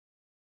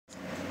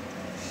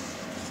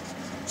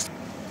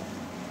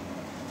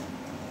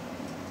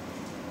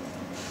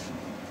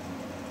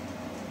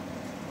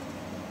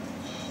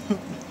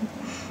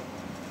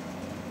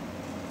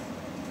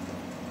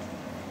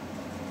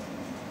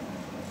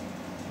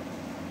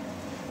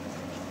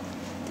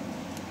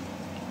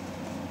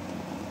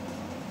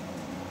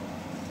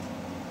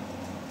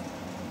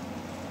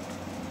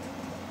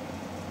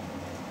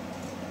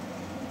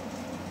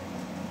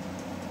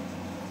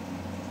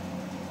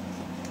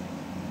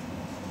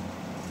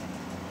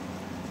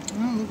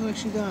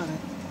Looks like she got it.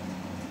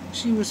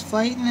 She was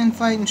fighting and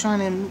fighting, trying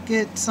to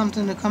get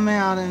something to come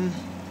out, and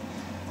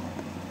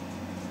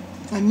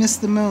I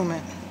missed the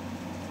moment.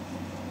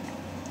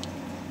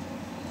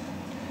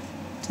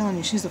 I'm telling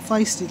you, she's a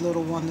feisty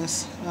little one,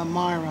 this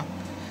Myra.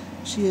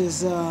 She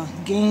has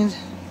gained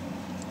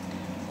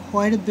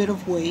quite a bit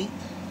of weight.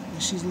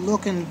 She's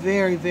looking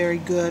very, very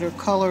good. Her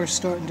color is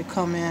starting to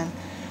come in.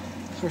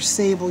 Her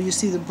sable, you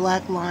see the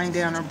black line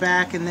down her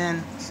back, and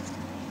then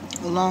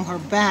along her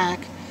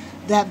back,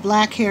 that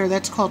black hair,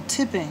 that's called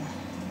tipping.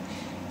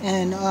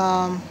 And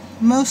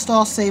most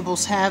all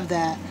sables have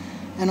that.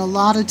 And a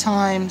lot of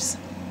times,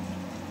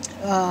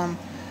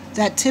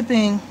 that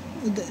tipping,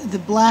 the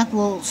black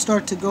will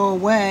start to go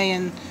away,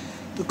 and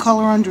the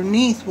color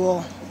underneath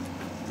will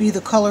be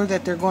the color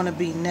that they're going to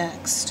be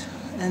next.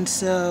 And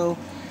so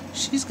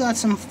she's got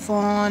some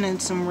fawn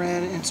and some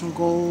red and some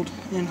gold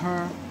in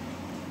her.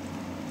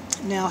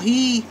 Now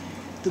the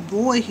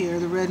boy here,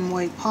 the red and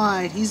white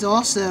pied, he's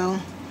also,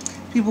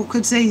 people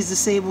could say he's the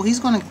sable. He's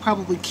going to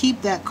probably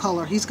keep that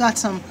color. He's got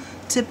some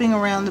tipping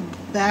around the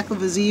back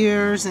of his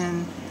ears,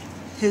 and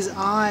his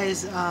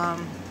eyes, I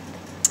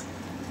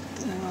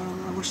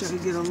wish I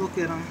could get a look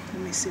at him.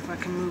 Let me see if I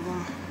can move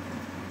him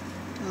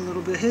a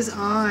little bit. His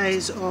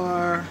eyes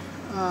are,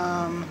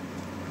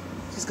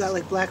 he's got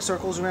like black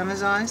circles around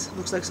his eyes.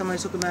 Looks like somebody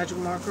took a magic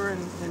marker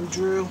and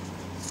drew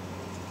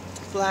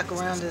black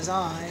around his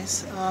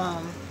eyes.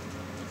 I'm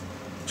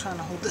trying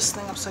to hold this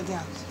thing upside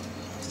down.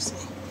 Let's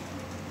see.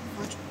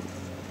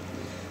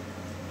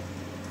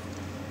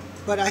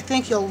 But I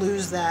think he'll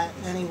lose that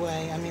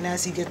anyway. I mean,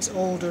 as he gets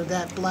older,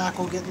 that black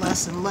will get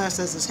less and less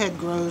as his head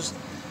grows.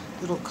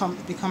 It'll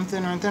become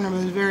thinner and thinner,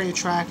 but it's very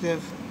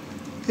attractive.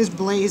 His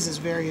blaze is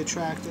very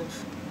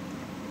attractive.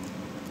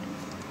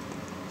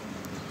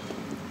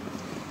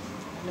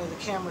 I know the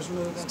camera's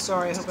moving.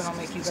 Sorry, I hope I don't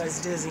make you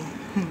guys dizzy.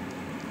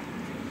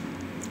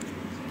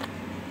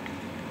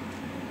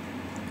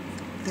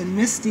 Then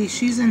Misty,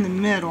 she's in the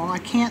middle. I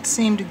can't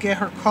seem to get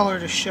her color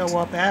to show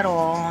up at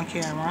all on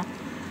camera.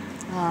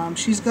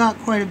 She's got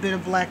quite a bit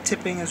of black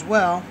tipping as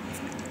well,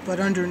 but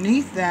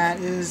underneath that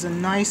is a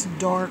nice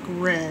dark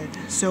red.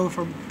 So if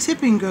her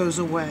tipping goes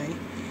away,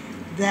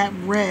 that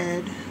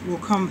red will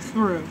come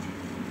through.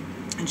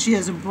 And she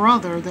has a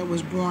brother that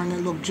was born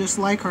that looked just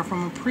like her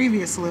from a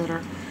previous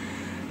litter.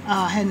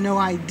 Had no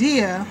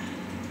idea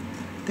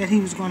that he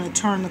was going to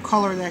turn the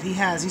color that he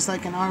has. He's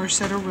like an Irish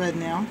setter red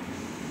now.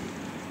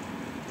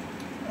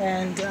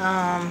 And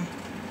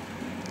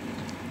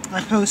I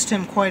post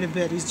him quite a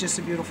bit. He's just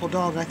a beautiful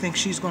dog. I think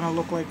she's going to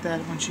look like that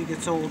when she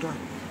gets older.